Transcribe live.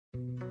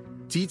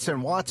Dietz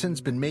and Watson's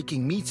been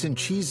making meats and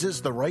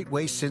cheeses the right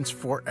way since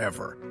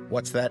forever.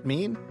 What's that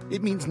mean?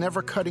 It means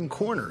never cutting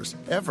corners,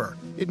 ever.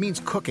 It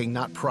means cooking,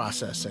 not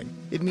processing.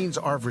 It means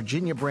our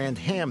Virginia brand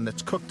ham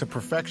that's cooked to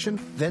perfection,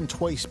 then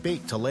twice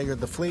baked to layer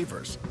the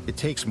flavors. It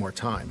takes more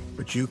time,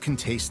 but you can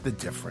taste the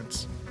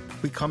difference.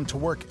 We come to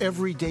work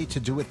every day to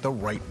do it the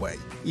right way,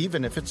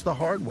 even if it's the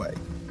hard way.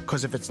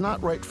 Because if it's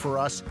not right for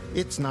us,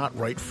 it's not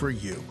right for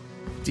you.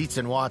 Dietz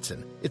and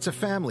Watson, it's a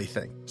family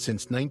thing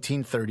since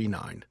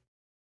 1939.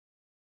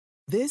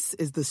 This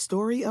is the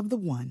story of the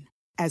one.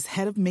 As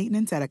head of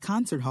maintenance at a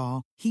concert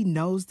hall, he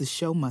knows the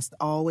show must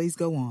always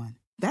go on.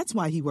 That's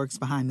why he works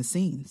behind the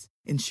scenes,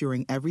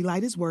 ensuring every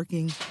light is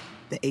working,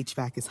 the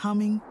HVAC is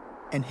humming,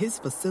 and his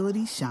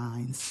facility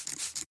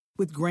shines.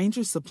 With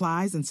Grainger's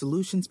supplies and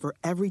solutions for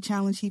every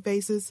challenge he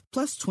faces,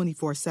 plus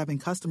 24/7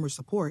 customer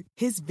support,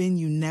 his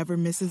venue never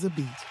misses a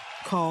beat.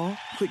 Call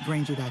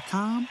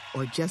quickgrainger.com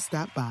or just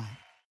stop by.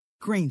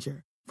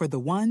 Grainger, for the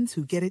ones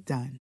who get it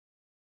done.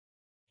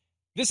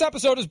 This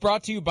episode is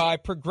brought to you by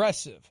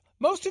Progressive.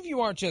 Most of you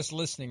aren't just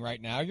listening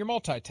right now, you're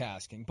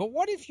multitasking. But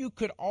what if you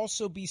could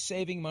also be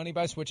saving money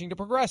by switching to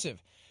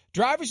Progressive?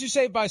 Drivers who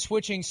save by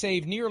switching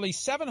save nearly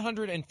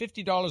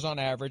 $750 on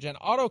average, and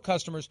auto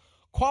customers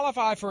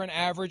qualify for an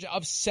average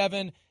of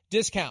 7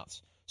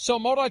 discounts. So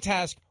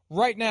multitask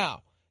right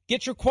now.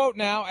 Get your quote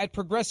now at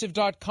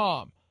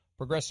Progressive.com.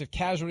 Progressive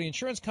Casualty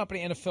Insurance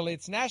Company and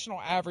affiliates national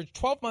average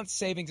 12-month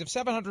savings of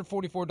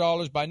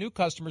 $744 by new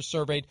customers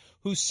surveyed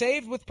who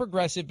saved with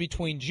Progressive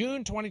between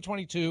June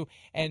 2022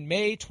 and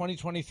May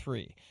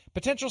 2023.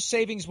 Potential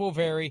savings will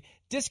vary.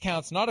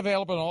 Discounts not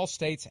available in all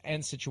states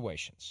and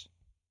situations.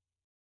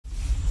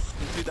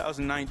 In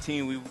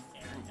 2019, we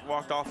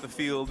walked off the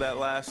field that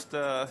last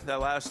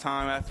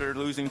time after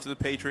losing to the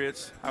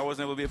Patriots. I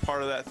wasn't able to be a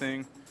part of that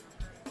thing.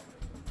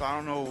 So I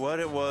don't know what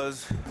it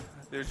was.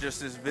 There's just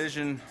this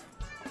vision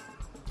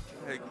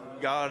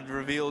God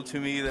revealed to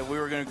me that we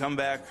were going to come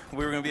back,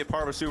 we were going to be a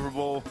part of a Super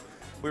Bowl,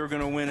 we were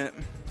going to win it,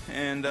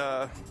 and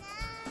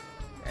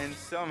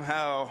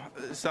somehow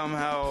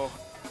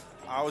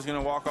I was going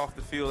to walk off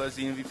the field as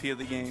the MVP of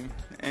the game.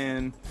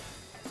 And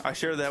I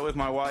shared that with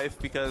my wife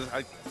because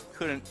I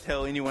couldn't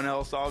tell anyone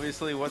else,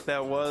 obviously, what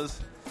that was.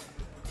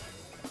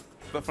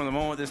 But from the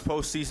moment this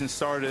postseason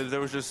started, there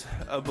was just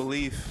a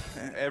belief.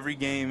 Every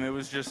game, it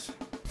was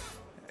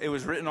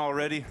written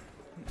already.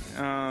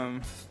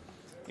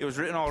 It was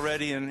written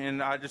already,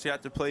 and I just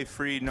got to play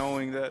free,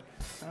 knowing that,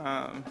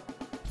 I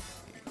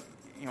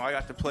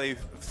got to play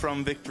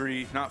from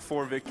victory, not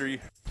for victory.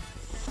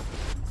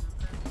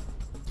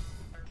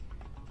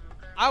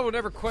 I will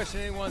never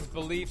question anyone's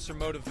beliefs or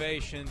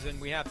motivations,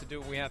 and we have to do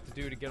what we have to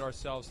do to get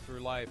ourselves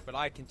through life. But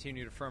I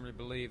continue to firmly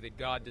believe that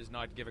God does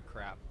not give a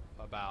crap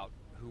about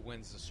who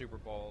wins the Super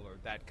Bowl or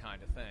that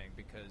kind of thing,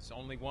 because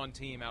only one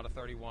team out of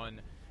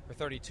 31 or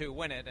 32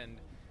 win it,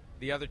 and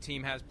the other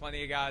team has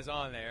plenty of guys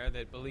on there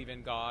that believe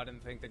in God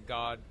and think that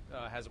God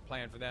has a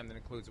plan for them that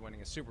includes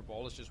winning a Super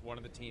Bowl. It's just one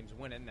of the teams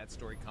win it, and that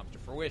story comes to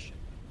fruition.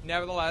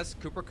 Nevertheless,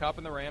 Cooper Kupp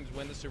and the Rams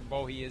win the Super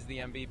Bowl. He is the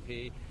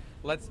MVP.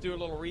 Let's do a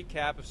little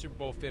recap of Super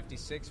Bowl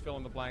 56,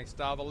 fill-in-the-blank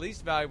style. The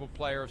least valuable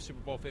player of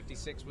Super Bowl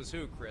 56 was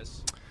who,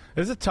 Chris?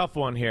 It's a tough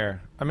one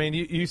here. I mean,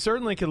 you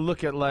certainly could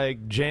look at,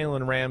 like,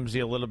 Jalen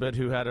Ramsey a little bit,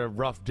 who had a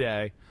rough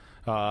day.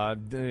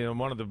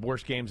 One of the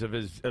worst games of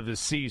his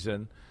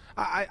season.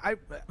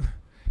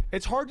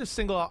 It's hard to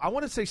single out. I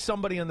want to say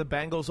somebody on the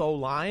Bengals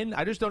O-line.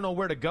 I just don't know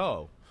where to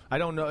go. I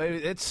don't know.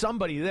 It's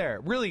somebody there.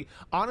 Really,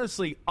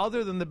 honestly,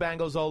 other than the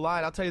Bengals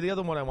O-line, I'll tell you the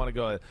other one I want to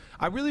go with.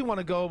 I really want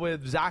to go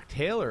with Zach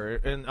Taylor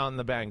on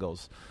the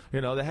Bengals,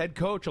 the head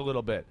coach a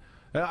little bit.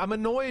 I'm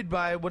annoyed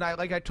by when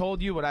I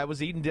told you when I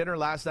was eating dinner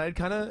last night,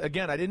 kind of,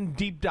 again, I didn't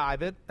deep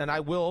dive it, and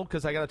I will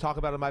because I got to talk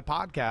about it in my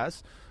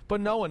podcast. But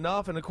know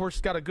enough, and of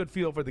course got a good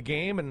feel for the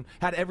game and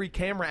had every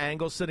camera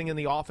angle sitting in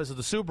the office of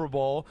the Super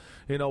Bowl,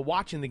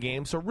 watching the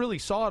game, so really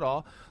saw it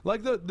all.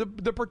 Like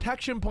the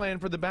protection plan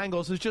for the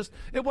Bengals is just,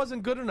 it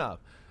wasn't good enough.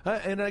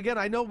 And again,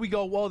 I know we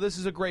go, well, this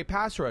is a great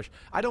pass rush.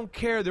 I don't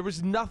care. There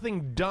was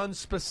nothing done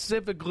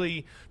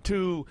specifically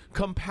to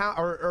compound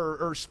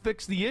or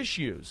fix the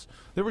issues.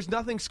 There was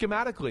nothing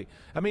schematically.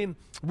 I mean,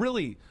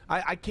 really,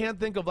 I can't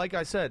think of, like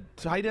I said,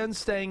 tight ends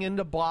staying in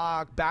the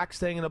block, back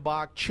staying in the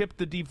block, chip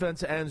the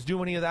defense ends,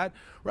 do any of that.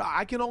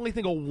 I can only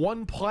think of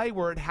one play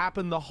where it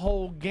happened the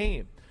whole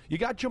game. You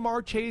got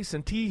Jamar Chase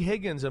and T.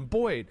 Higgins and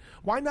Boyd.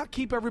 Why not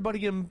keep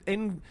everybody in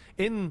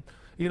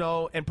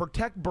and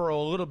protect Burrow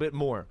a little bit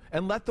more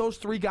and let those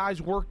three guys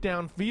work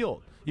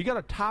downfield? You got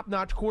a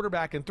top-notch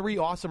quarterback and 3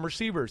 awesome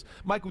receivers.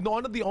 Mike,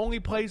 one of the only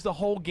plays the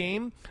whole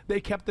game they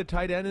kept the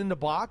tight end in the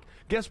block.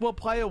 Guess what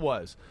play it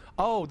was?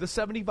 Oh, the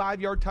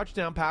 75-yard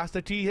touchdown pass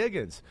to T.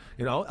 Higgins.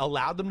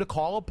 Allowed them to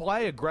call a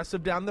play,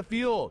 aggressive down the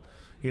field.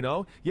 He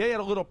had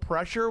a little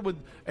pressure with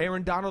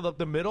Aaron Donald up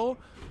the middle,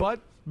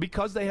 but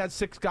because they had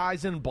 6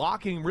 guys in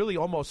blocking, really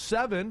almost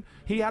 7,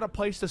 he had a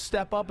place to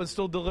step up and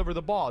still deliver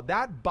the ball.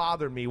 That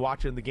bothered me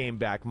watching the game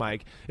back,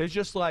 Mike. It's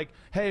just like,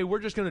 hey, we're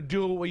just going to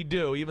do what we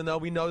do, even though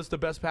we know it's the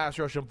best pass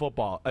rush in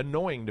football.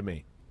 Annoying to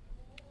me.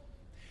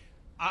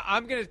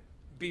 I'm going to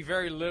be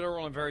very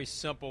literal and very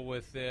simple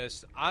with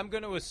this. I'm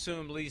going to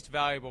assume least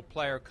valuable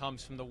player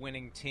comes from the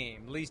winning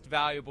team, least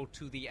valuable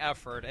to the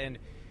effort, and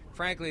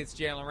frankly, it's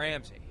Jalen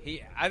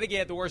Ramsey. I think he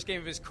had the worst game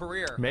of his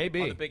career,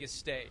 maybe, on the biggest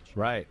stage.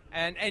 Right.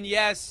 And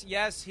yes,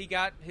 he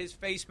got his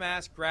face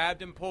mask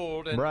grabbed and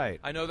pulled. And right.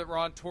 I know that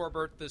Ron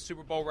Torbert, the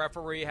Super Bowl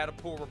referee, had a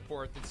pool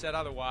report that said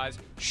otherwise.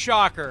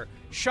 Shocker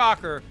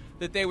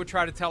that they would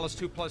try to tell us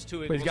 2 + 2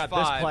 equals 5. He's got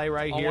this play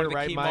right here, one of the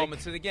right, key Mike?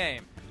 moments of the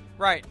game.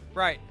 Right.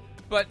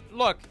 But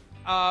look,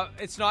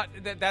 it's not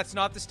that's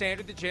not the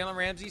standard that Jalen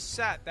Ramsey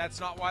set. That's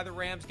not why the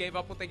Rams gave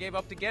up what they gave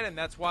up to get him.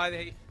 That's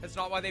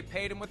not why they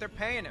paid him what they're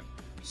paying him.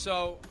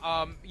 So,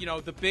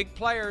 the big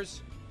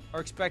players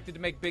are expected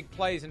to make big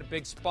plays in a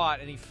big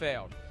spot, and he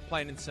failed,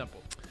 plain and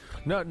simple.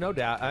 No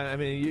doubt. I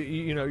mean,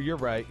 you're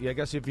right. I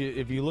guess if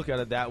you look at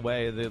it that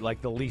way,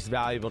 the least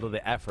valuable to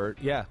the effort,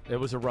 yeah, it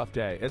was a rough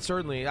day. It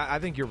certainly, I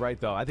think you're right,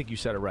 though. I think you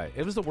said it right.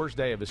 It was the worst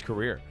day of his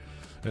career.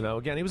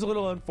 Again, he was a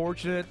little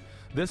unfortunate.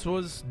 This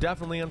was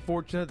definitely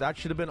unfortunate. That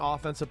should have been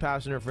offensive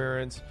pass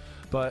interference.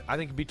 But I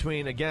think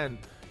again,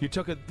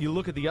 you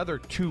look at the other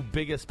 2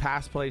 biggest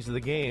pass plays of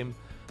the game,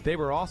 they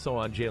were also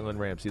on Jalen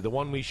Ramsey. The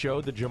one we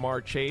showed, the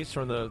Jamar Chase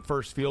from the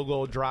first field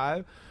goal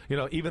drive,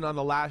 even on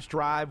the last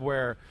drive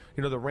where,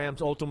 the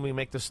Rams ultimately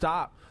make the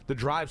stop, the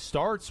drive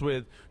starts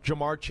with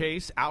Jamar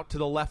Chase out to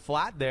the left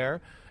flat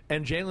there,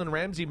 and Jalen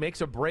Ramsey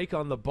makes a break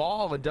on the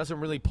ball and doesn't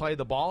really play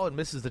the ball and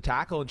misses the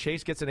tackle, and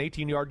Chase gets an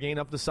 18-yard gain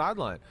up the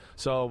sideline.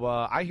 So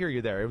I hear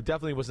you there. It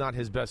definitely was not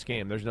his best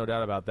game. There's no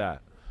doubt about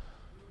that.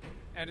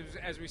 And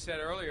as we said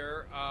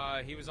earlier,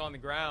 he was on the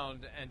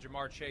ground, and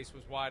Jamar Chase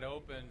was wide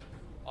open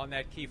on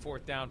that key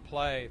 4th down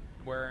play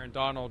where Aaron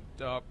Donald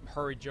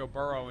hurried Joe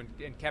Burrow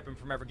and kept him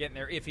from ever getting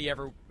there, if he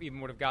ever even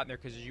would have gotten there,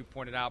 because as you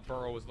pointed out,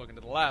 Burrow was looking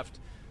to the left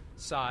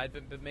side,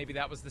 but maybe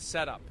that was the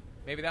setup.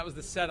 Maybe that was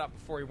the setup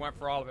before he went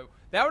for all of it.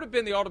 That would have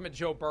been the ultimate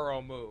Joe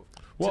Burrow move,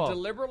 to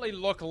deliberately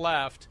look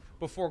left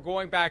before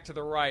going back to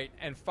the right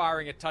and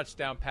firing a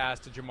touchdown pass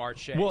to Jamar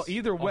Chase. Well,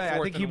 either way,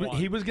 I think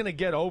he was going to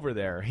get over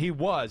there. He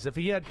was. If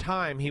he had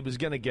time, he was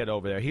going to get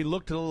over there. He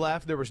looked to the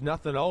left. There was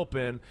nothing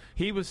open.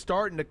 He was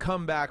starting to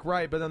come back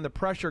right, but then the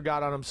pressure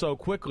got on him so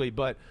quickly.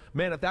 But,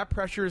 man, if that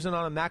pressure isn't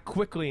on him that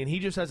quickly and he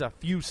just has a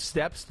few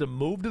steps to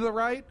move to the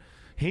right,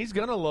 he's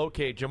going to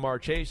locate Jamar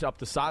Chase up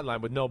the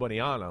sideline with nobody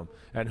on him,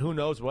 and who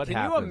knows what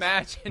happens. Can you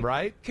imagine?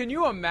 Right? Can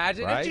you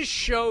imagine? Right? It just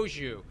shows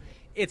you.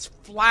 It's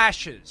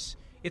flashes.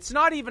 It's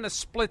not even a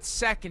split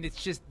second.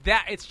 It's just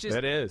that. It's just.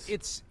 It is.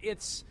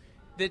 It's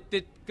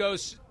that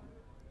goes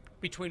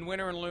between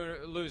winner and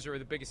loser of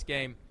the biggest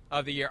game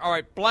of the year. All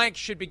right, Blank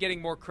should be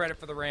getting more credit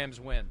for the Rams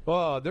win.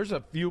 Well, there's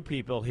a few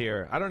people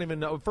here. I don't even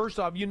know. First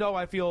off,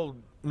 I feel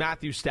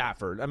Matthew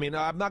Stafford. I mean,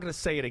 I'm not going to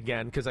say it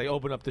again because I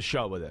opened up the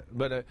show with it.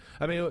 But,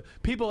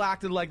 people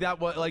acted like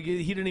that, like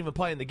he didn't even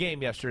play in the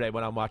game yesterday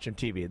when I'm watching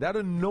TV. That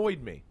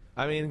annoyed me.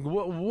 I mean,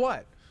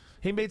 what?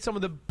 He made some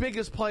of the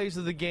biggest plays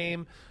of the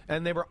game,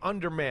 and they were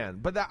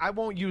undermanned. But I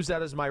won't use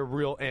that as my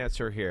real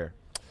answer here.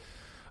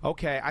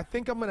 Okay, I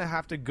think I'm going to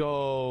have to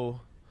go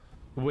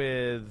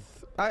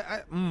with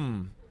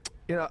I'm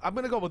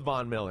going to go with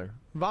Von Miller.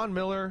 Von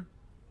Miller,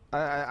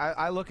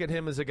 I look at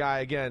him as a guy,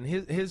 again,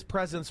 his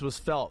presence was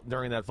felt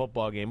during that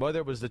football game, whether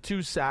it was the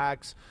 2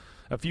 sacks,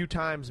 a few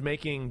times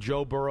making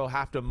Joe Burrow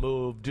have to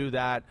move, do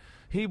that.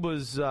 He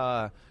was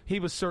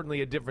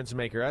certainly a difference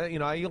maker. You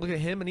look at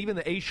him and even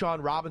the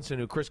A'Shawn Robinson,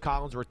 who Chris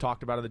Collinsworth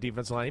talked about on the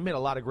defensive line. He made a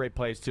lot of great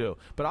plays too.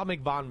 But I'll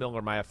make Von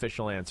Miller my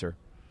official answer.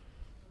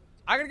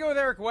 I'm going to go with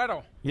Eric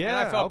Weddle. Yeah, and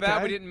I felt bad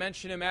okay. we didn't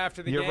mention him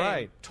after the You're game.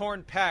 right.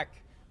 Torn pec.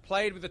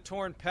 Played with a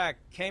torn pec.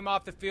 Came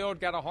off the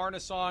field, got a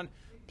harness on,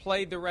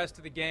 played the rest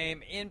of the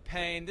game in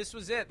pain. This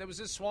was it. That was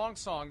his swan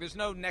song. There's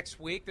no next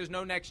week. There's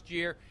no next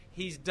year.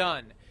 He's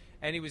done.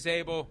 And he was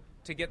able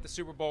to get the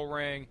Super Bowl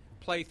ring,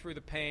 play through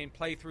the pain,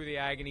 play through the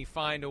agony,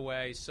 find a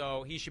way.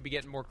 So he should be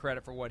getting more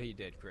credit for what he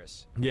did,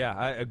 Chris. Yeah,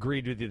 I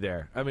agreed with you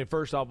there. I mean,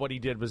 first off, what he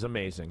did was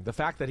amazing. The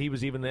fact that he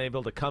was even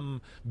able to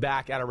come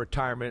back out of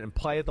retirement and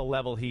play at the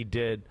level he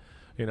did,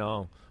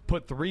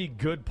 put 3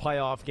 good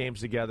playoff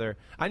games together.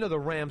 I know the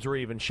Rams were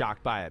even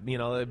shocked by it,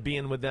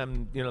 being with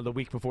them, the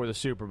week before the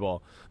Super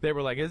Bowl. They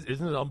were like, isn't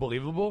it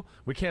unbelievable?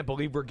 We can't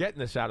believe we're getting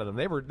this out of them.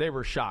 They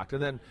were shocked.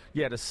 And then,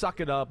 to suck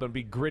it up and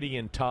be gritty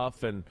and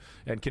tough and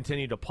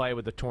continue to play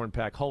with the torn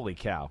pec. Holy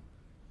cow.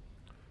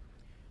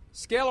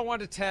 Scale of 1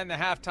 to 10, the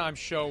halftime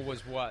show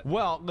was what?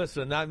 Well,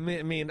 listen,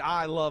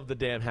 I love the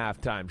damn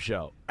halftime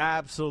show.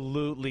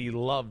 Absolutely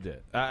loved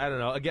it. I don't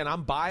know. Again,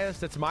 I'm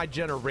biased. It's my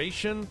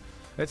generation.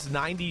 It's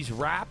 90s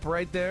rap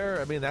right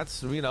there. I mean,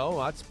 that's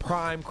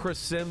prime Chris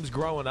Sims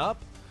growing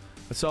up.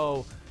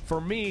 So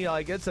for me,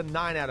 it's a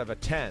 9 out of a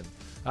 10.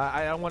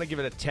 I don't want to give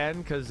it a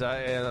 10 because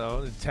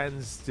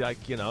 10's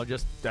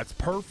just that's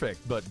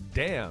perfect. But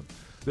damn,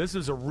 this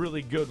is a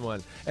really good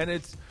one,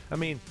 and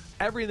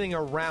everything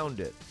around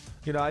it.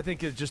 I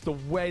think it's just the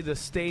way the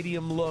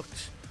stadium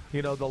looked.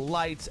 You know, the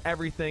lights,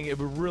 everything. It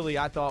really,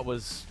 I thought,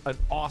 was an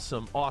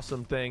awesome,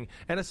 awesome thing.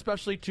 And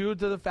especially, too,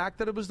 to the fact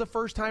that it was the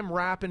first time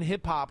rap and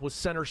hip-hop was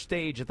center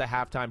stage at the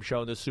halftime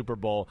show in the Super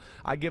Bowl.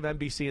 I give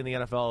NBC and the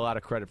NFL a lot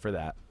of credit for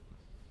that.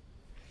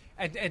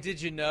 And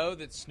did you know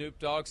that Snoop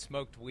Dogg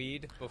smoked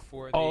weed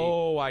before the...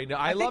 Oh, I know.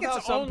 I love how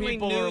some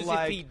people are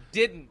like... if he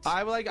didn't.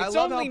 I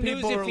love how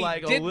people are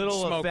like a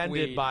little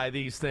offended by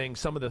these things,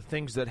 some of the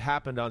things that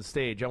happened on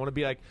stage. I want to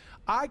be like,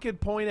 I could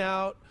point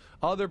out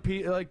other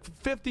people, like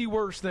 50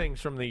 worst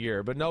things from the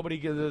year, but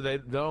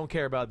they don't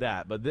care about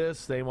that. But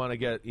this, they want to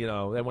get, they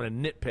want to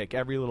nitpick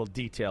every little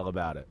detail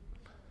about it.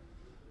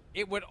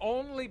 It would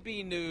only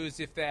be news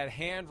if that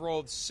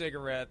hand-rolled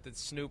cigarette that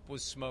Snoop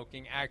was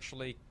smoking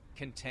actually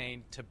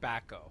contained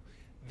tobacco.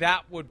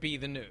 That would be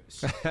the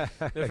news.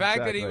 The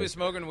fact that he was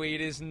smoking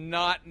weed is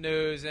not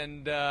news,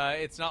 and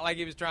it's not like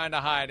he was trying to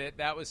hide it.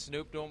 That was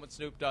Snoop doing what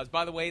Snoop does.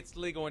 By the way, it's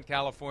legal in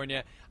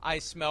California. I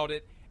smelled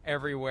it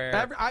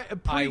everywhere.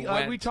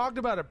 We talked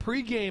about it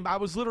pregame. I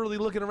was literally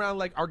looking around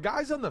like, are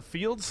guys on the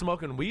field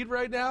smoking weed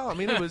right now? I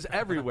mean, it was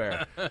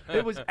everywhere.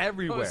 It was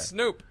everywhere. It was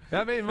Snoop.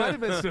 I mean, it might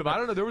have been Snoop. I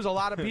don't know. There was a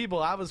lot of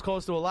people. I was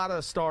close to a lot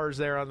of stars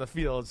there on the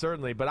field,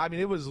 certainly. But, I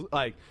mean, it was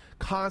like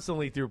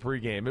constantly through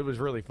pregame. It was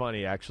really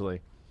funny,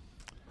 actually.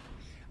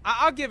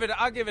 I'll give it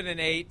an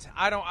 8.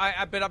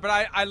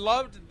 I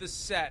loved the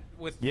set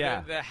with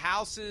the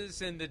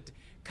houses and the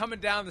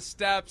coming down the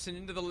steps and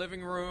into the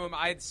living room.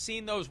 I had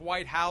seen those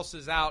white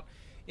houses out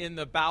in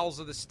the bowels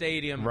of the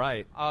stadium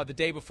the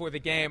day before the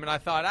game, and I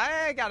thought,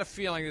 I got a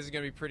feeling this is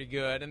going to be pretty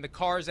good. And the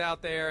cars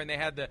out there, and they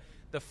had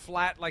the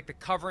flat, like the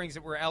coverings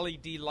that were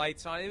LED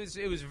lights on. It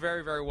was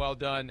very, very well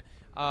done.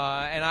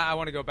 And I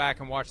want to go back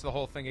and watch the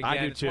whole thing again. I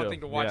do it's too. one thing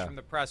to watch from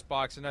the press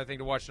box, another thing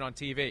to watch it on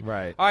TV.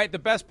 Right. All right, the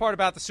best part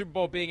about the Super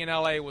Bowl being in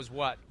L.A. was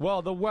what?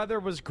 Well, the weather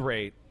was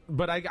great,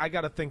 but I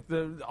got to think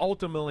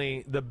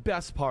ultimately the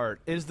best part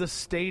is the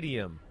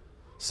stadium.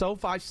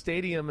 SoFi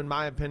Stadium, in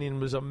my opinion,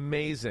 was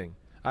amazing.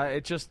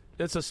 It's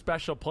a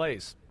special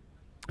place.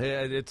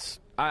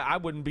 I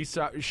wouldn't be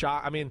shocked.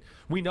 I mean,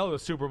 we know the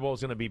Super Bowl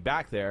is going to be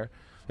back there.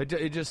 I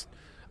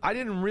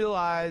didn't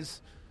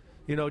realize,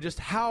 just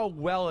how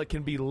well it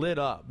can be lit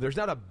up. There's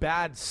not a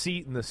bad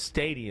seat in the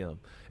stadium.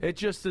 It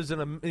just is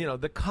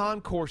the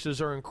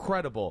concourses are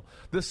incredible.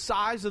 The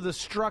size of the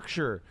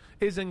structure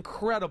is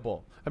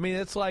incredible. I mean,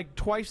 it's like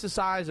twice the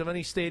size of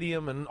any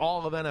stadium in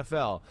all of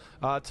NFL.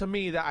 To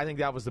me, I think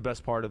that was the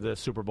best part of the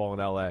Super Bowl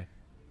in L.A.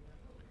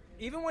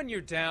 Even when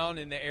you're down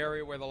in the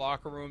area where the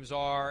locker rooms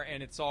are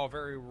and it's all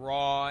very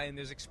raw and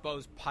there's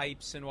exposed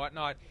pipes and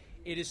whatnot,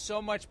 it is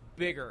so much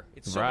bigger.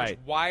 It's so much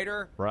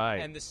wider,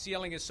 and the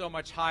ceiling is so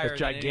much higher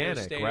than any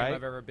other stadium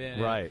I've ever been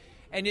in. Right.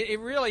 And it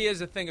really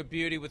is a thing of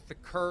beauty with the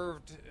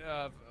curved,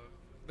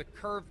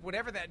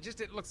 whatever that. Just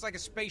it looks like a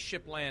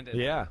spaceship landed.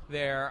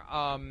 There.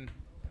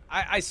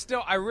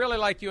 I really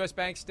like U.S.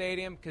 Bank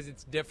Stadium because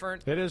it's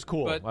different. It is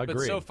cool. I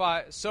agree.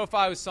 But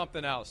SoFi was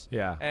something else.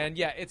 Yeah. And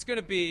it's going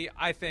to be,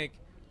 I think,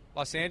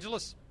 Los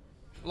Angeles,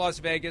 Las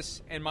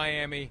Vegas, and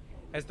Miami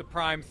as the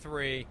prime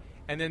 3,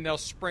 and then they'll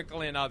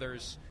sprinkle in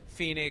others.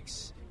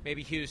 Phoenix,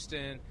 maybe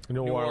Houston,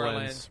 New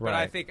Orleans. But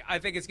I think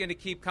it's going to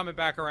keep coming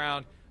back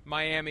around.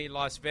 Miami,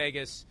 Las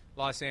Vegas,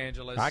 Los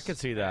Angeles. I could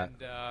see that.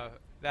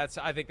 And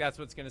I think that's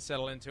what's going to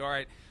settle into. All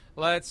right,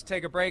 let's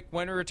take a break.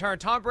 When we return,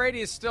 Tom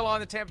Brady is still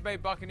on the Tampa Bay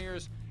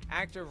Buccaneers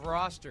active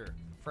roster.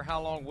 For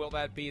how long will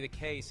that be the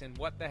case? And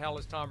what the hell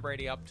is Tom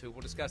Brady up to?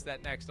 We'll discuss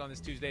that next on this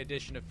Tuesday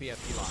edition of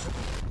PFT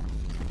Live.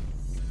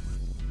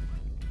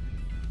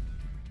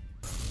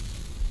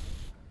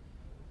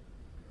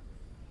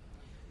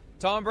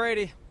 Tom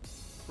Brady,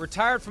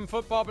 retired from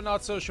football but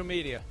not social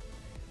media.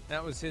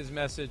 That was his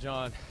message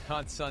on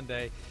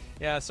Sunday.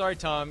 Yeah, sorry,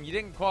 Tom, you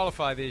didn't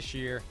qualify this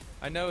year.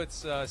 I know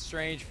it's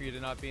strange for you to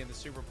not be in the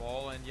Super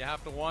Bowl, and you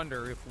have to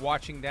wonder if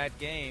watching that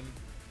game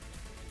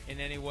in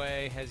any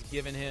way has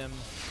given him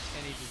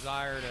any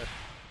desire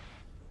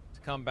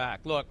to come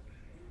back. Look,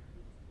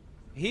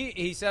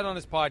 he said on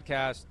his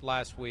podcast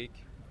last week,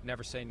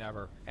 never say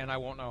never, and I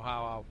won't know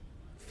how I'll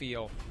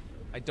feel.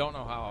 I don't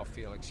know how I'll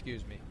feel,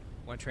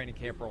 when training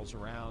camp rolls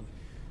around.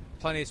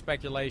 Plenty of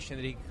speculation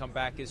that he can come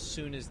back as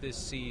soon as this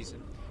season.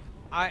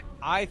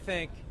 I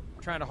think,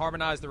 trying to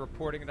harmonize the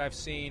reporting that I've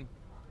seen,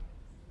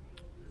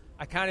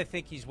 I kind of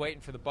think he's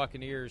waiting for the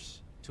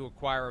Buccaneers to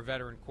acquire a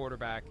veteran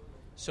quarterback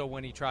so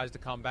when he tries to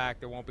come back,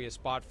 there won't be a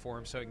spot for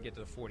him so he can get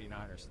to the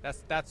 49ers.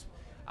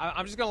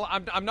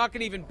 I'm not going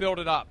to even build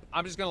it up.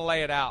 I'm just going to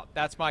lay it out.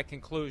 That's my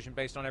conclusion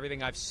based on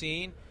everything I've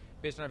seen,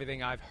 based on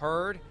everything I've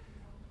heard.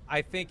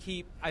 I think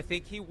he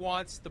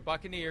wants the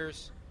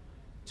Buccaneers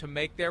to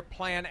make their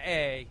plan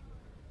A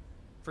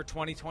for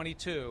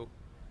 2022,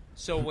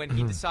 so when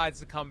he decides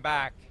to come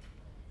back,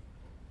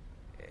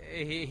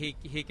 he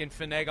can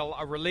finagle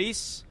a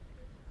release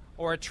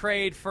or a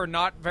trade for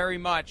not very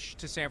much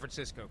to San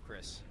Francisco,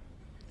 Chris.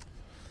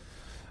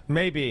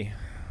 Maybe.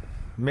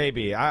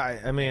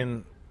 I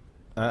mean,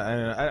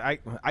 I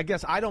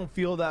guess I don't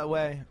feel that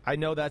way. I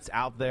know that's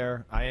out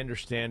there. I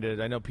understand it.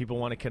 I know people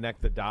want to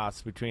connect the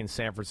dots between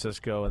San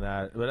Francisco and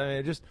that, but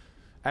I mean,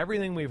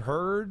 everything we've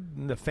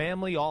heard, the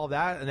family, all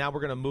that, and now we're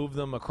going to move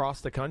them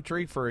across the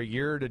country for a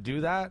year to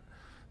do that.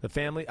 The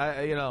family,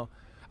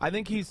 I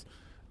think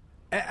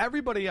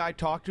everybody I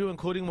talked to,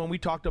 including when we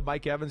talked to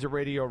Mike Evans at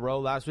Radio Row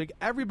last week,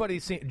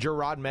 everybody's seen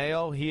Gerard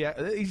Mayo.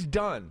 He's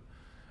done.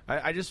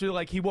 I just feel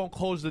like he won't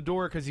close the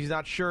door because he's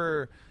not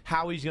sure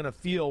how he's going to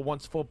feel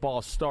once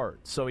football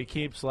starts. So he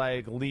keeps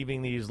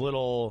leaving these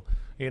little,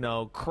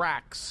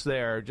 cracks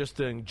there just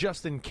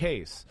in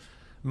case.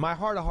 My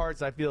heart of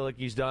hearts, I feel like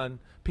he's done.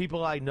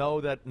 People I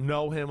know that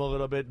know him a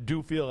little bit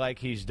do feel like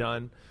he's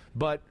done.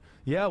 But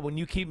yeah, when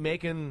you keep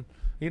making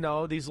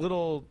these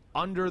little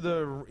under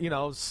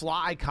the,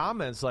 sly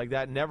comments like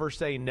that, never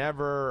say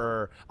never,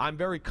 or I'm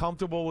very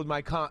comfortable with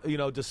my,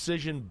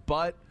 decision,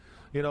 but,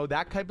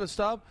 that type of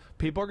stuff,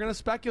 people are going to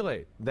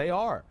speculate. They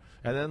are.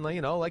 And then,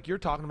 like you're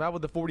talking about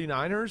with the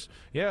 49ers,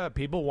 yeah,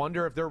 people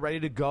wonder if they're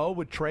ready to go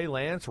with Trey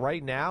Lance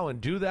right now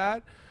and do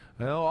that.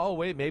 Oh,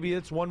 wait, maybe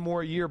it's one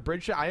more year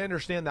bridge. I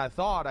understand that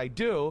thought. I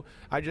do.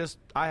 I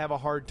have a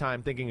hard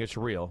time thinking it's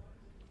real.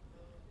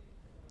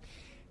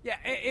 Yeah,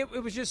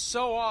 it was just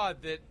so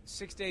odd that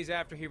 6 days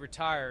after he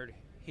retired,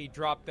 he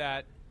dropped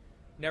that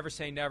never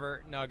say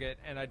never nugget,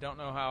 and I don't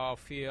know how I'll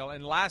feel.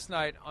 And last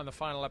night on the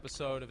final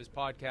episode of his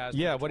podcast.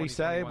 Yeah, what did he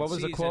say? What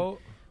was the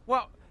quote?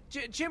 Well,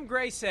 Jim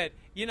Gray said,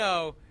 you're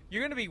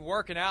going to be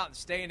working out and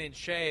staying in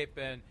shape,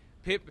 and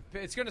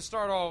it's going to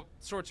start all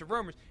sorts of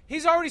rumors.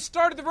 He's already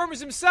started the rumors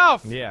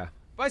himself. Yeah.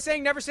 By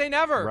saying never say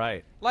never.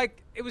 Right.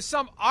 Like it was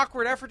some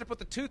awkward effort to put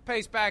the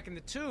toothpaste back in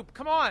the tube.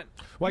 Come on.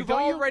 You've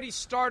already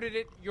started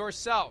it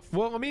yourself.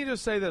 Well, let me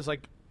just say this.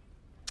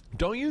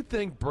 Don't you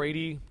think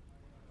Brady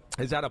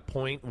is at a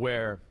point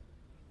where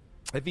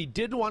if he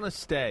did want to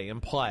stay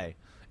and play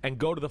and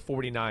go to the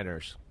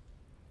 49ers,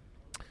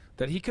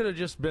 that he could have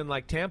just been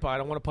like, Tampa, I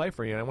don't want to play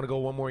for you. I want to go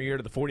one more year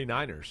to the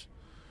 49ers.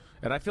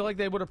 And I feel like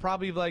they would have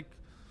probably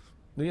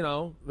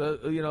done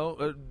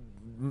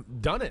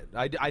it.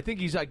 I think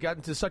he's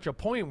gotten to such a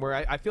point where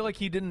I feel like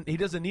he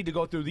doesn't need to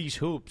go through these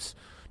hoops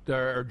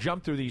or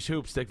jump through these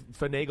hoops to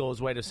finagle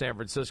his way to San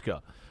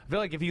Francisco. I feel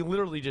like if he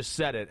literally just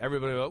said it,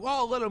 everybody would go,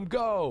 well, let him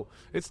go.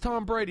 It's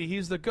Tom Brady.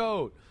 He's the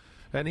GOAT.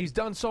 And he's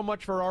done so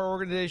much for our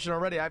organization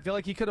already. I feel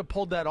like he could have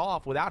pulled that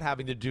off without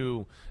having to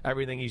do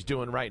everything he's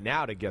doing right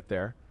now to get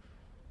there.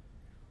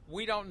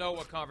 We don't know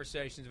what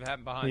conversations have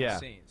happened behind the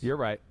scenes. You're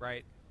right.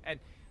 Right.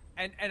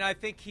 And I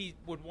think he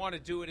would want to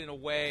do it in a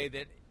way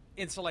that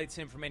insulates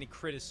him from any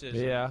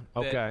criticism. Yeah,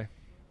 okay.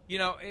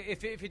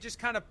 If it just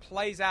kind of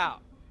plays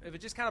out. If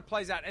it just kind of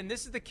plays out. And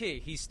this is the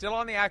key. He's still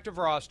on the active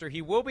roster.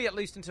 He will be at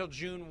least until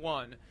June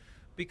 1,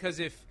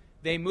 because if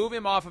they move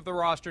him off of the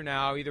roster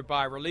now, either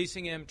by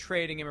releasing him,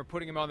 trading him, or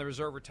putting him on the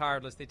reserve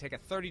retired list, they take a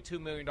 $32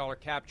 million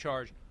cap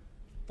charge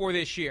for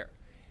this year.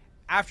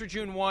 After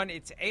June 1,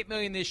 it's $8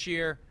 million this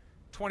year,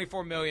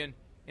 $24 million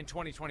in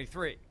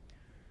 2023.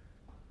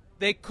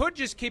 They could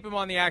just keep him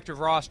on the active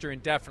roster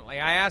indefinitely.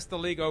 I asked the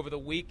league over the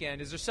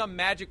weekend, is there some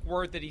magic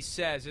word that he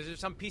says? Is there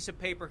some piece of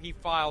paper he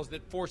files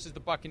that forces the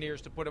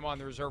Buccaneers to put him on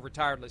the reserve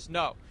retired list?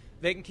 No.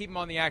 They can keep him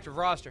on the active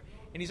roster.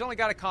 And he's only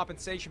got a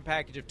compensation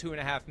package of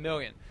 $2.5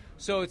 million.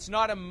 So it's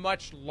not a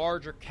much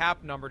larger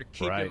cap number to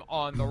keep him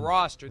on the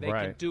roster. They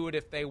can do it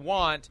if they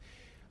want.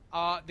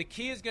 The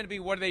key is going to be,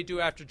 what do they do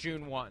after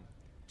June 1?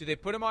 Do they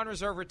put him on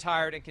reserve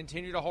retired and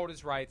continue to hold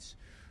his rights?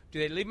 Do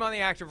they leave him on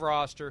the active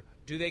roster?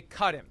 Do they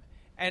cut him?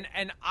 And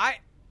I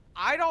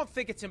don't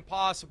think it's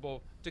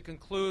impossible to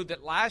conclude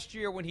that last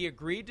year when he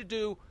agreed to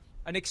do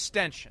an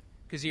extension,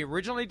 because he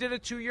originally did a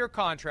 2-year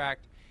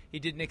contract, he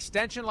did an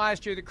extension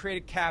last year that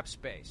created cap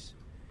space.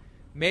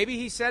 Maybe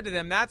he said to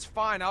them, that's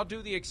fine, I'll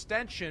do the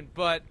extension,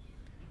 but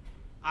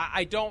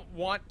I don't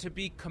want to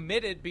be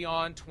committed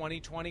beyond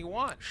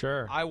 2021.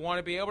 Sure. I want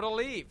to be able to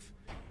leave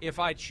if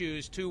I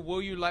choose to.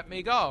 Will you let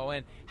me go?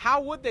 And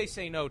how would they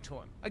say no to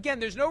him?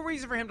 Again, there's no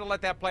reason for him to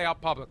let that play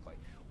out publicly.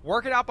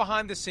 Work it out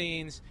behind the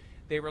scenes.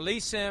 They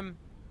release him,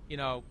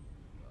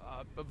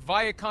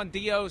 via con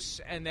Dios,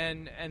 and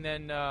then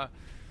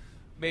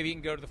maybe he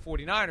can go to the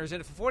 49ers.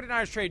 And if the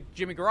 49ers trade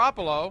Jimmy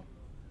Garoppolo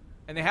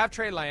and they have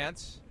Trey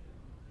Lance,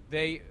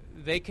 they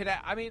could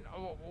 –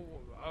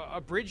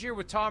 a bridge year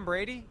with Tom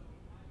Brady?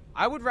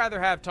 I would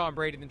rather have Tom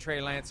Brady than Trey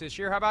Lance this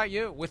year. How about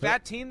you? With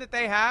that team that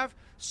they have,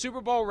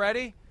 Super Bowl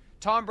ready,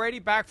 Tom Brady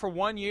back for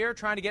 1 year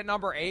trying to get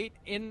number 8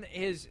 in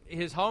his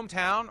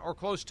hometown or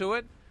close to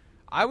it,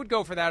 I would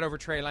go for that over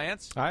Trey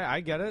Lance.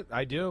 I get it.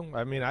 I do.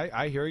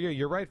 I hear you.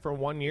 You're right. For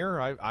 1 year,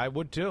 I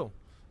would too.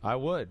 I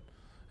would.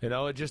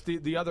 Just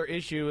the other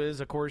issue is,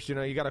 of course,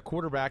 you got a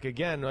quarterback,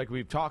 again, like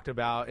we've talked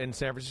about in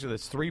San Francisco,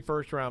 that's 3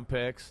 first-round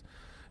picks.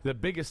 The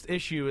biggest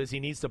issue is he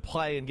needs to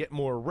play and get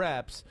more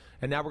reps,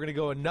 and now we're going to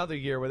go another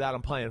year without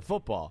him playing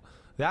football.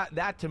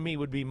 That to me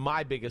would be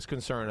my biggest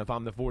concern if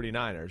I'm the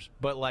 49ers.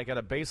 But at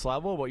a base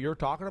level, what you're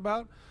talking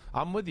about,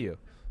 I'm with you.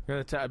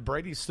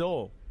 Brady's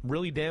still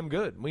really damn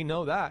good. We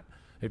know that.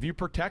 If you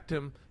protect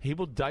him, he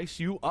will dice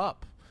you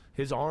up.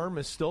 his arm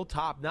is still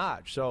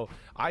top-notch. So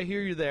I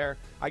hear you there.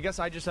 I guess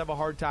I just have a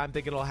hard time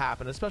thinking it'll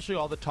happen, especially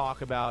all the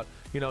talk about,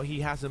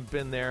 he hasn't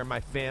been there, my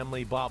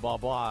family, blah, blah,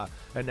 blah,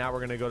 and now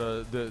we're going to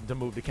go to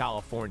move to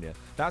California.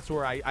 That's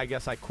where I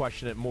guess I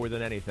question it more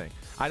than anything.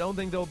 I don't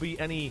think there'll be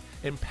any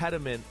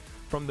impediment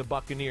from the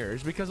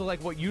Buccaneers because of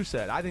like what you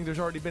said. I think there's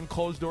already been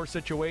closed-door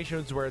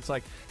situations where it's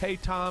like, hey,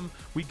 Tom,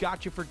 we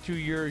got you for 2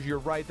 years. You're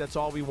right. That's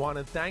all we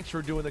wanted. Thanks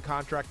for doing the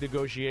contract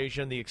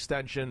negotiation, the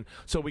extension,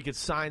 so we could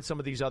sign some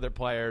of these other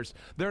players.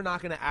 They're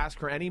not going to ask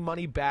for any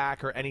money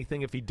back or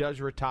anything if he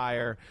does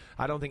retire.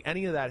 I don't think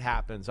any of that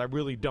happens. I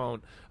really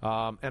don't.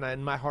 And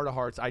in my heart of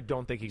hearts, I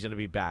don't think he's going to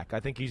be back.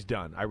 I think he's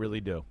done. I really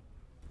do.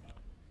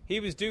 He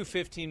was due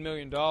 $15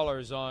 million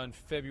on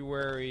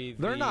February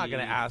They're not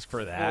going to ask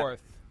for that. 4th.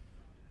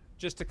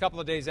 Just a couple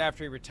of days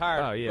after he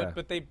retired. Oh, yeah.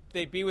 But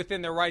they'd be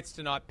within their rights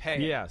to not pay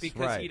it. Yes,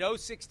 because right. he'd owe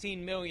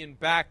 $16 million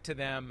back to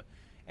them,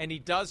 and he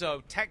does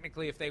owe,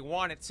 technically, if they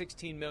wanted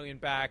 $16 million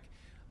back,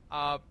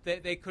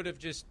 they could have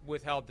just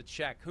withheld the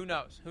check. Who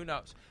knows?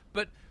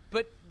 But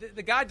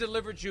the guy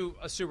delivered you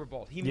a Super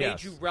Bowl. He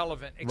made you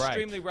relevant,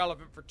 extremely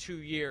relevant for 2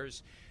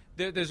 years.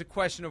 There's a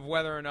question of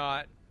whether or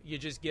not you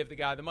just give the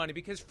guy the money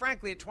because,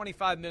 frankly, at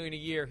 $25 million a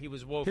year, he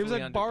was woefully underpaid. He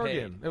was a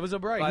bargain. It was a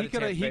right. He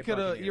could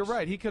have. You're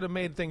right. He could have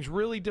made things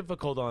really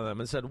difficult on them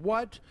and said,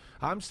 "What?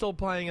 I'm still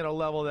playing at a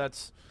level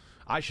that's.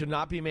 I should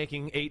not be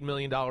making $8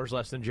 million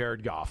less than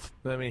Jared Goff."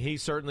 I mean, he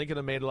certainly could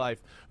have made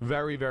life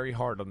very, very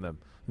hard on them,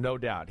 no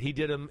doubt. He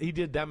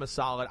did them a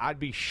solid. I'd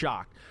be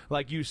shocked,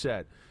 like you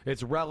said.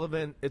 It's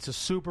relevant. It's a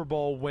Super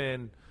Bowl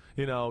win.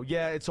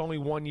 It's only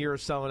 1 year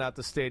of selling out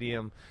the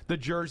stadium. The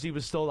jersey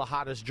was still the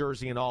hottest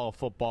jersey in all of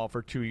football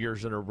for 2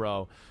 years in a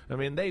row. I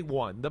mean, they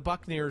won. The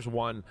Buccaneers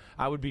won.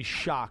 I would be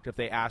shocked if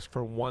they asked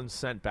for 1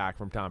 cent back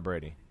from Tom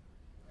Brady.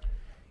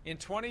 In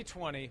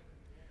 2020,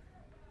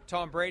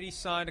 Tom Brady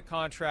signed a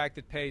contract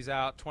that pays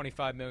out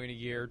 $25 million a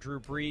year. Drew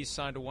Brees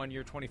signed a 1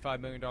 year, $25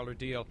 million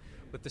deal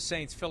with the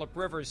Saints. Phillip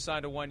Rivers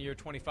signed a 1 year,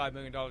 $25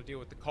 million deal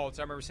with the Colts.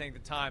 I remember saying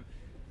at the time,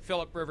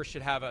 Phillip Rivers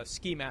should have a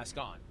ski mask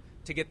on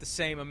to get the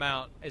same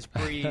amount as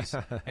Breeze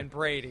and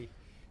Brady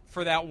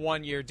for that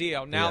 1 year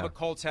deal. Now the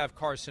Colts have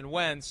Carson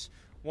Wentz.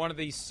 One of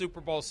the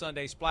Super Bowl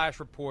Sunday splash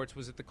reports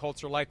was that the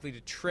Colts are likely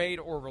to trade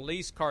or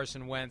release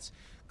Carson Wentz.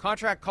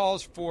 Contract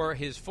calls for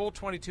his full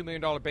 $22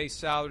 million base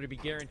salary to be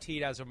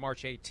guaranteed as of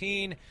March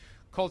 18.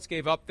 Colts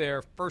gave up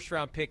their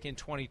first-round pick in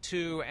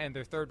 22 and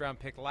their third-round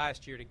pick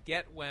last year to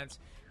get Wentz.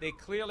 They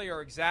clearly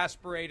are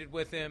exasperated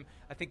with him.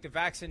 I think the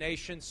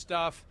vaccination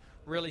stuff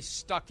really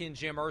stuck in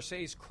Jim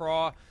Irsay's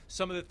craw.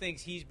 Some of the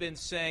things he's been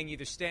saying,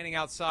 either standing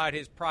outside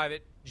his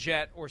private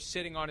jet or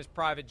sitting on his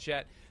private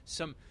jet,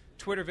 some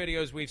Twitter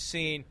videos we've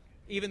seen,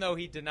 even though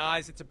he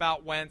denies it's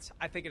about Wentz,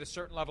 I think at a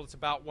certain level it's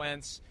about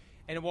Wentz,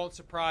 and it won't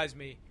surprise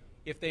me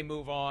if they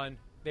move on.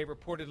 They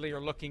reportedly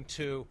are looking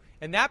to,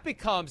 and that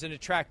becomes an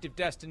attractive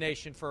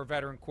destination for a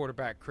veteran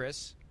quarterback,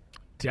 Chris.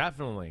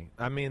 Definitely.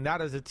 I mean,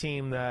 that is a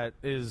team that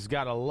is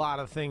got a lot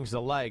of things to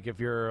like if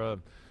you're a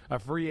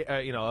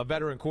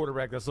veteran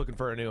quarterback that's looking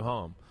for a new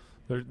home.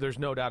 There's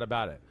no doubt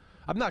about it.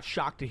 I'm not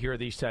shocked to hear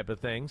these type of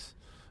things.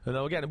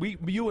 Again,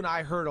 you and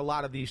I heard a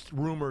lot of these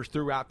rumors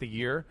throughout the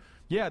year.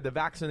 Yeah, the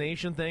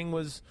vaccination thing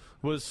was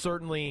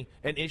certainly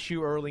an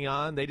issue early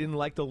on. They didn't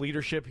like the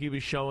leadership he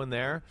was showing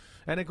there.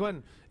 And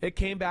again, it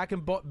came back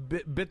and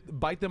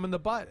bite them in the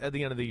butt at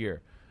the end of the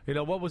year.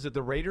 What was it,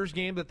 the Raiders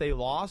game that they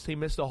lost? He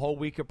missed a whole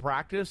week of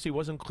practice. He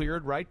wasn't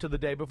cleared right to the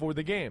day before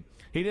the game.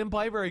 He didn't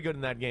play very good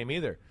in that game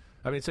either.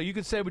 I mean, so you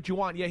can say what you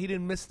want. Yeah, he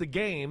didn't miss the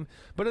game,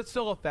 but it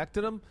still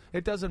affected him.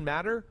 It doesn't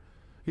matter.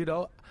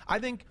 I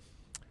think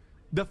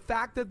the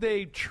fact that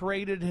they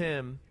traded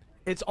him,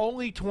 it's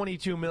only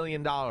 $22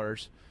 million,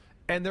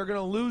 and they're going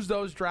to lose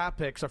those draft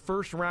picks, a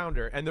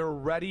first-rounder, and they're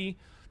ready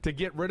to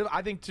get rid of it,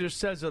 I think just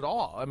says it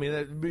all. I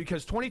mean,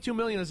 because $22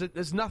 million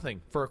is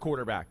nothing for a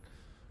quarterback.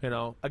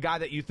 A guy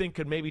that you think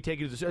could maybe take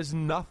you to is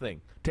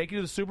nothing. Take you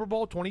to the Super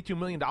Bowl, $22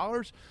 million?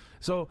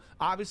 So,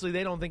 obviously,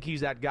 they don't think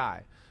he's that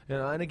guy.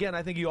 And again,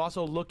 I think you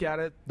also look at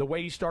it, the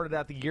way he started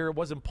out the year, it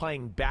wasn't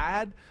playing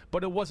bad,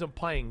 but it wasn't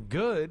playing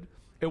good.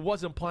 It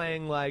wasn't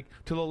playing like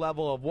to the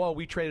level of, whoa,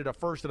 we traded a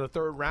first and a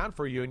third round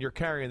for you and you're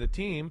carrying the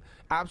team.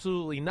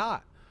 Absolutely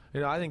not.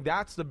 I think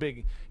that's the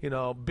big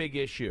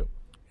issue.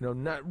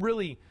 Not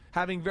really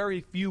having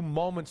very few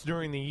moments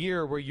during the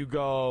year where you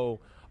go,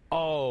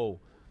 oh,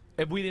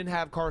 if we didn't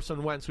have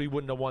Carson Wentz, we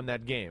wouldn't have won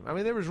that game. I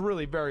mean, there was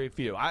really very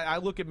few. I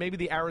look at maybe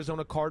the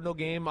Arizona Cardinal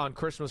game on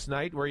Christmas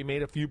night where he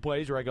made a few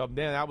plays where I go,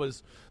 man,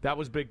 that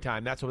was big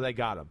time. That's where they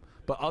got him.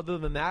 But other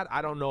than that,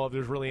 I don't know if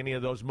there's really any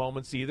of those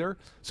moments either.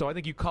 So I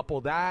think you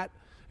couple that,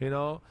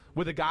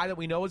 with a guy that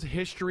we know has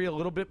history, a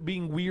little bit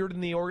being weird in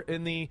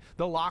the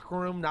locker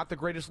room, not the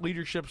greatest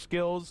leadership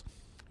skills.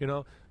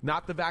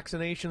 Not the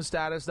vaccination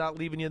status, not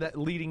leading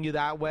you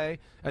that way,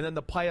 and then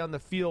the play on the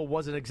field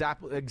wasn't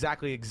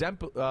exactly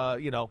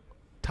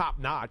top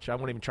notch. I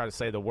won't even try to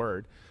say the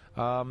word.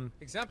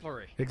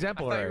 Exemplary.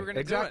 Exemplary. I thought you were gonna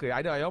exactly. do it.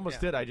 I know. I almost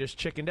did. I just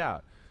chickened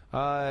out.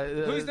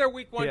 Who's their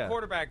week one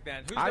quarterback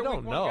then? Who's their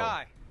week one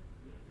guy?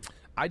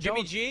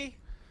 Jimmy G?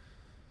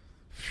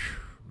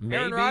 Maybe.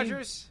 Aaron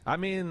Rodgers? I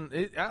mean,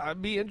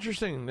 it'd be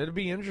interesting. It'd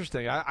be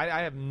interesting.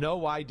 I have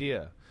no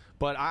idea.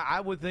 But I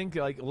would think,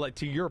 like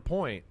to your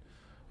point,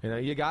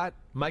 you got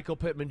Michael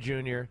Pittman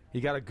Jr.,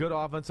 you got a good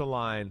offensive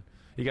line,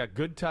 you got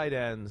good tight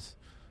ends,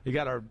 you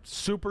got a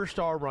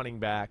superstar running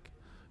back,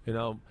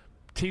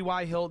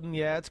 T.Y. Hilton,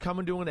 it's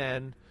coming to an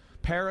end.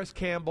 Paris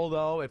Campbell,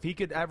 though, if he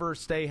could ever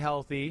stay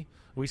healthy,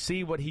 we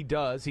see what he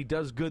does. He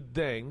does good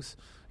things.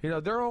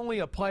 They're only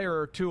a player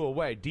or two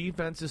away.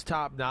 Defense is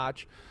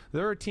top-notch.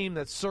 They're a team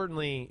that's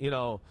certainly,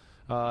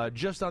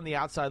 just on the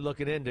outside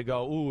looking in to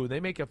go, ooh, they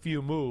make a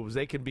few moves.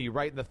 They can be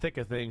right in the thick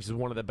of things as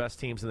one of the best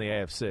teams in the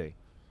AFC.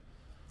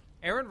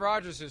 Aaron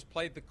Rodgers has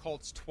played the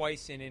Colts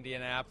twice in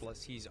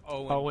Indianapolis. He's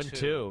 0-2.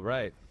 0-2,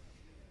 right.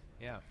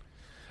 Yeah.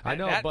 I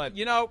know, but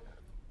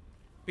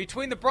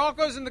between the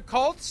Broncos and the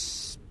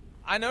Colts,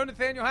 I know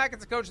Nathaniel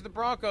Hackett's the coach of the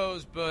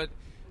Broncos, but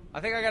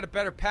I think I got a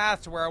better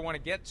path to where I want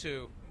to get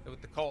to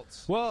with the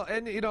Colts. Well,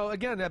 and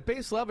again, at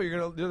base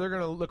level,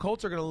 the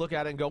Colts are gonna look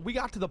at it and go, we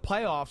got to the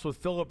playoffs with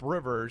Phillip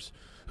Rivers,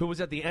 who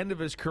was at the end of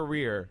his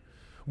career.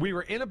 We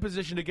were in a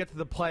position to get to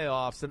the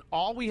playoffs, and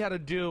all we had to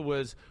do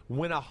was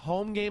win a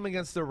home game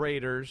against the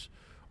Raiders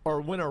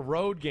or win a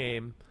road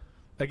game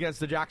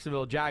against the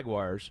Jacksonville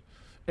Jaguars.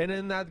 And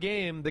in that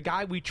game, the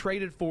guy we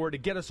traded for to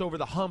get us over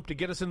the hump, to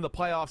get us into the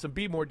playoffs and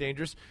be more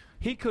dangerous,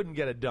 he couldn't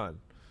get it done.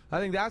 I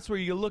think that's where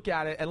you look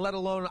at it, and let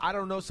alone, I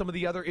don't know some of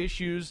the other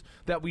issues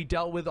that we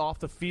dealt with off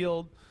the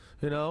field.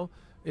 Don't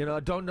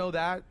know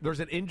that.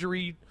 There's an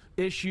injury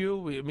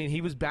issue. I mean,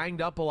 he was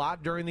banged up a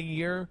lot during the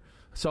year.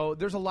 So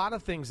there's a lot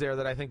of things there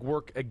that I think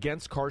work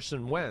against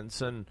Carson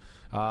Wentz, and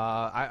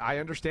I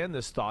understand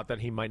this thought that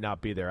he might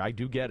not be there. I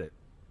do get it.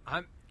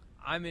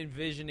 I'm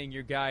envisioning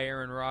your guy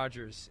Aaron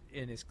Rodgers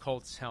in his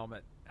Colts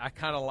helmet. I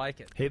kind of like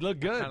it. He'd look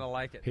good. I kind of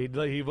like it. He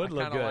would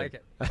look good. I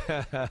kind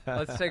of like it.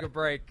 Let's take a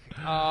break.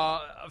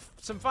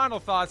 Some final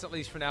thoughts, at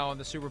least for now, on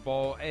the Super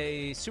Bowl.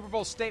 A Super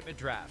Bowl statement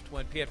draft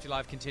when PFT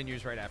Live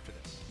continues right after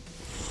this.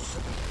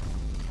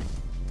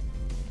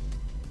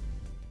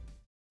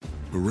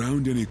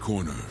 Around any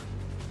corner,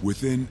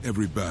 within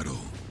every battle,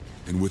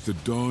 and with the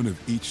dawn of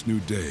each new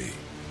day,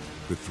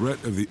 the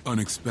threat of the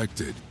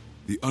unexpected,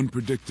 the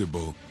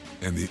unpredictable,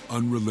 and the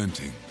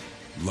unrelenting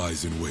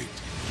lies in wait.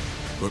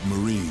 But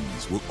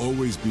Marines will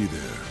always be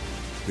there.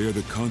 They are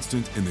the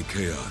constant in the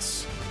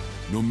chaos.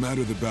 No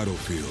matter the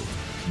battlefield,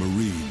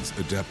 Marines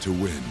adapt to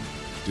win,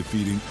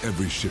 defeating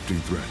every shifting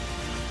threat,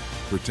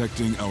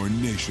 protecting our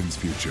nation's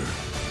future.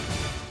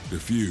 The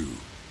few,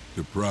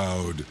 the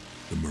proud,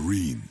 the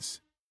Marines.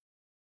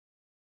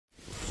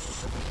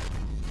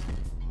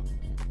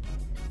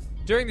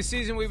 During the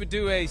season, we would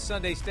do a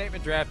Sunday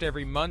statement draft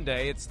every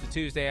Monday. It's the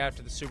Tuesday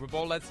after the Super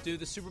Bowl. Let's do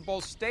the Super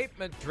Bowl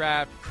statement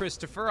draft.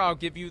 Christopher, I'll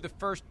give you the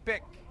first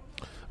pick.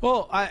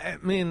 Well, I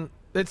mean,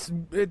 it's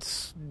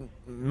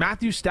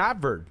Matthew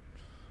Stafford.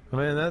 I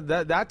mean,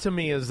 that to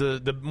me is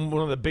the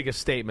one of the biggest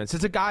statements.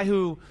 It's a guy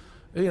who,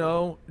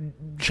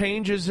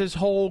 changes his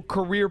whole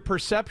career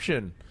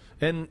perception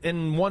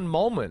in one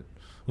moment,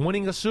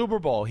 winning a Super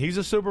Bowl. He's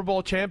a Super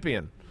Bowl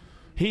champion.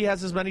 He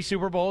has as many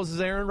Super Bowls as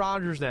Aaron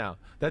Rodgers now.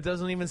 That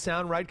doesn't even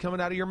sound right coming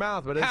out of your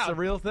mouth, but it's a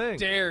real thing. How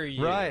dare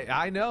you? Right,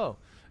 I know,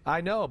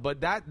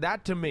 but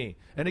that to me,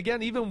 and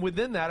again, even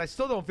within that, I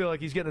still don't feel like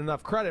he's getting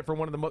enough credit for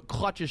one of the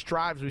clutchest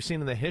drives we've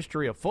seen in the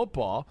history of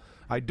football.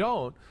 I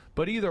don't,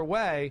 but either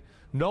way,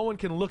 no one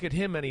can look at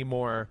him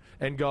anymore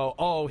and go,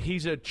 oh,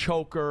 he's a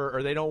choker,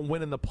 or they don't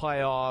win in the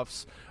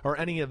playoffs, or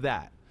any of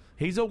that.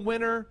 He's a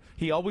winner.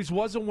 He always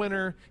was a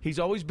winner. He's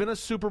always been a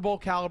Super Bowl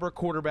caliber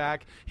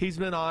quarterback. He's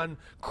been on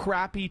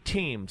crappy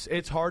teams.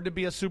 It's hard to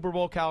be a Super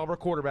Bowl caliber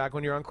quarterback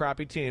when you're on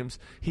crappy teams.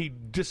 He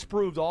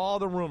disproved all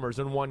the rumors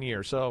in 1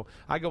 year. So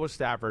I go with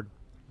Stafford.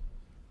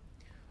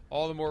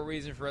 All the more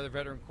reason for other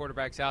veteran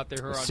quarterbacks out there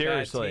who are on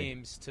bad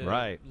teams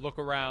to look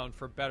around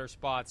for better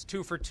spots.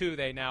 2 for 2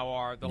 they now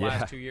are the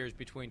last 2 years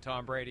between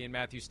Tom Brady and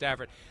Matthew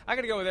Stafford. I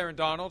got to go with Aaron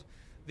Donald,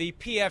 the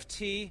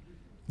PFT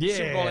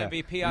Super Bowl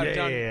MVP.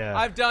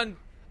 I've done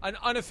an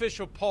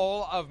unofficial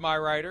poll of my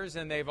writers,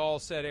 and they've all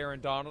said Aaron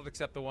Donald,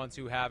 except the ones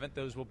who haven't.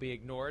 Those will be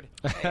ignored.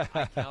 Hey,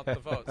 I count the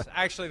votes.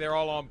 Actually, they're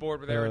all on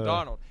board with Aaron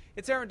Donald.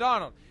 It's Aaron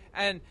Donald.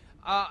 And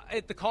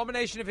at the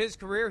culmination of his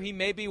career, he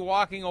may be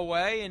walking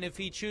away, and if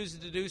he chooses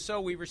to do so,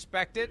 we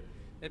respect it.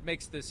 It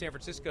makes the San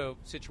Francisco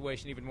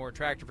situation even more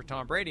attractive for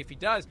Tom Brady if he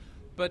does.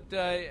 But,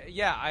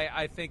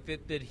 I think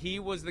that he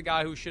was the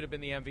guy who should have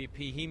been the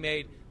MVP. He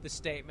made the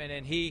statement,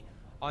 and he,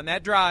 on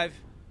that drive,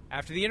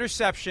 after the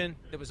interception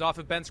that was off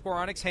of Ben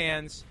Skowronek's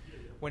hands,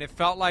 when it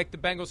felt like the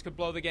Bengals could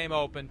blow the game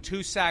open,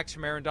 2 sacks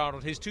from Aaron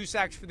Donald. His 2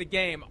 sacks for the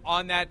game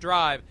on that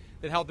drive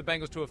that held the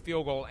Bengals to a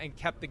field goal and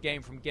kept the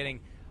game from getting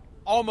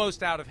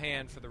almost out of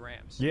hand for the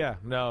Rams. Yeah,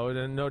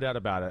 no doubt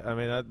about it. I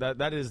mean,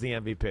 that is the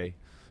MVP.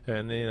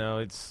 And,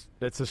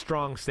 it's a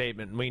strong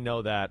statement. We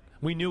know that.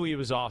 We knew he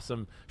was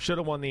awesome. Should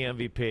have won the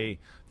MVP.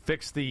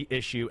 Fix the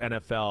issue,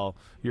 NFL.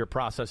 Your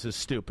process is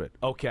stupid.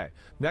 Okay.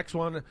 Next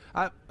one.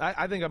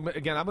 I think, I'm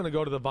going to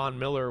go to the Von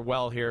Miller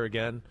well here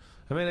again.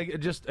 I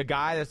mean, just a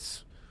guy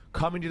that's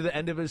coming to the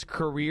end of his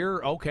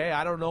career. Okay,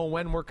 I don't know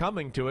when we're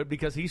coming to it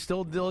because he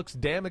still looks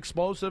damn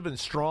explosive and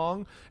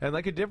strong and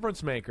like a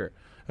difference maker.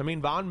 I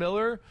mean, Von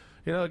Miller,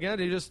 again,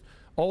 he just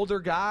older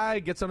guy,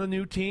 gets on a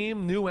new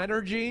team, new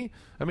energy.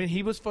 I mean,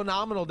 he was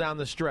phenomenal down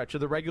the stretch of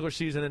the regular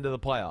season into the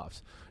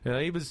playoffs.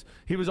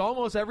 He was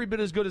almost every bit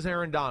as good as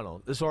Aaron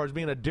Donald as far as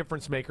being a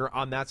difference maker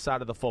on that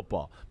side of the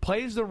football.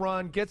 Plays the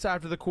run, gets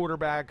after the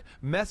quarterback,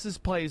 messes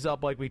plays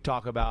up like we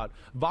talk about.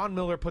 Von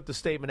Miller put the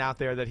statement out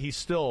there that he's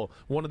still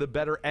one of the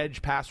better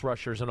edge pass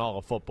rushers in all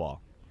of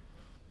football.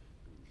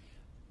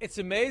 It's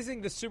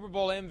amazing the Super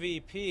Bowl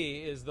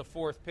MVP is the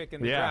fourth pick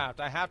in the draft.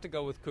 I have to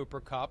go with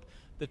Cooper Kupp.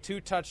 The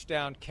 2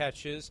 touchdown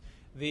catches,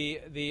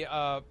 the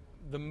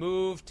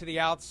move to the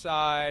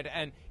outside.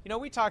 And,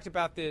 we talked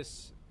about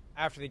this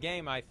after the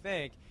game, I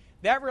think.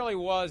 That really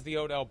was the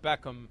Odell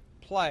Beckham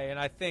play. And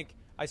I think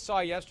I saw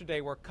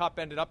yesterday where Kupp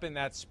ended up in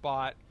that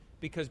spot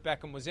because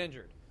Beckham was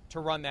injured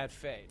to run that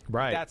fade.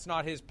 Right. That's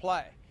not his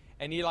play.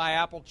 And Eli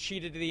Apple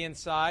cheated to the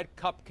inside.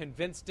 Kupp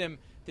convinced him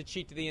to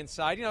cheat to the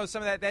inside.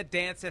 Some of that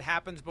dance that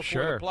happens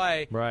before the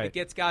play. Right. It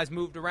gets guys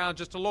moved around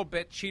just a little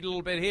bit, cheat a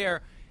little bit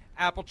here.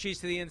 Apple cheats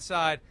to the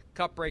inside,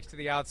 Kupp breaks to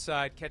the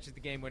outside, catches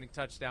the game-winning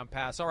touchdown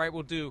pass. All right,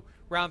 we'll do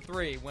round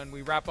 3 when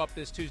we wrap up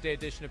this Tuesday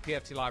edition of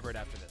PFT Live right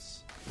after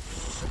this.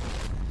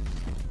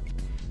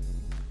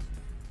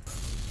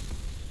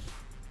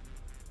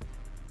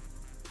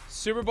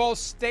 Super Bowl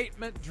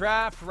statement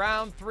draft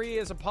round 3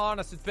 is upon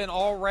us. It's been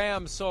all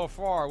Rams so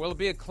far. Will it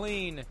be a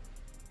clean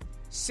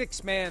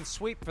 6-man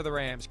sweep for the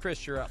Rams?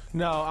 Chris, you're up.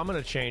 No, I'm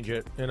going to change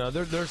it.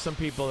 There's some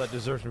people that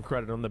deserve some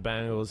credit on the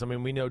Bengals. I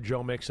mean, we know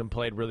Joe Mixon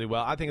played really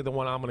well. I think the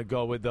one I'm going to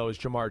go with, though, is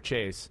Jamar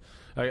Chase.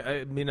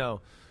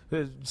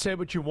 Say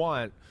what you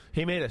want.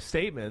 He made a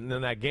statement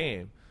in that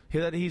game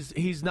that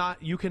he's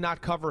not. You cannot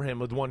cover him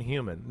with one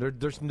human.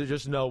 There's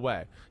just no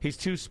way. He's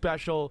too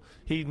special.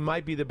 He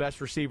might be the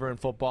best receiver in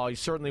football. He's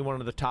certainly one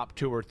of the top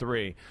 2 or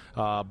 3.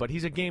 But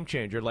he's a game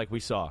changer, like we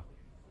saw.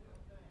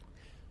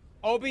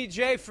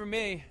 OBJ for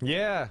me.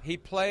 Yeah. He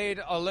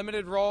played a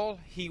limited role.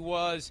 He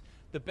was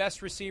the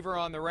best receiver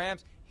on the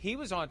Rams. He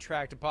was on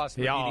track to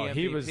possibly be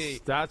the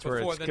MVP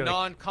before the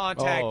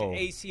non-contact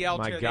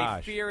ACL tear.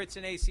 Gosh. They fear it's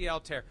an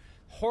ACL tear.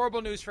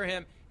 Horrible news for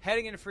him.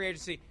 Heading into free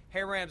agency,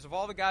 hey, Rams, of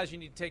all the guys you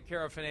need to take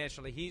care of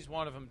financially, he's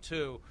one of them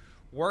too.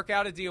 Work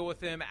out a deal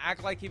with him.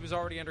 Act like he was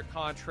already under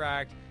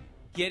contract.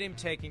 Get him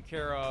taken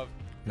care of.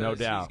 No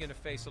doubt. He's going to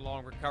face a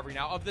long recovery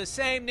now of the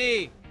same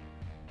knee.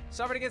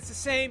 Suffered against the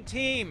same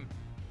team.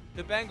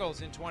 The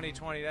Bengals in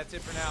 2020. That's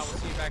it for now. We'll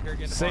see you back here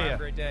again tomorrow. Have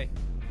a great day.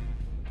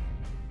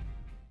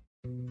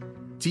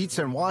 Dietz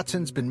and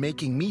Watson's been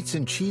making meats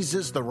and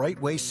cheeses the right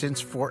way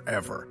since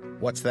forever.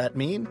 What's that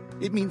mean?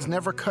 It means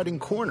never cutting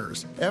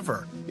corners,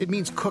 ever. It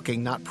means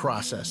cooking, not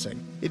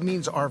processing. It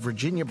means our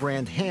Virginia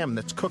brand ham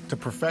that's cooked to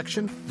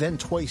perfection, then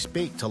twice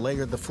baked to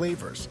layer the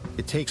flavors.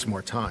 It takes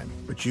more time,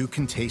 but you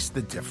can taste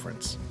the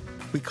difference.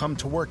 We come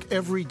to work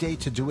every day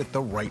to do it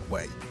the right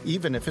way,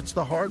 even if it's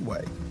the hard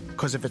way.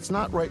 Because if it's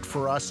not right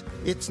for us,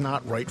 it's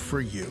not right for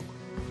you.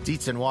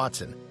 Dietz and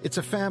Watson, it's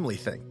a family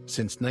thing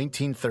since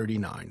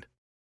 1939.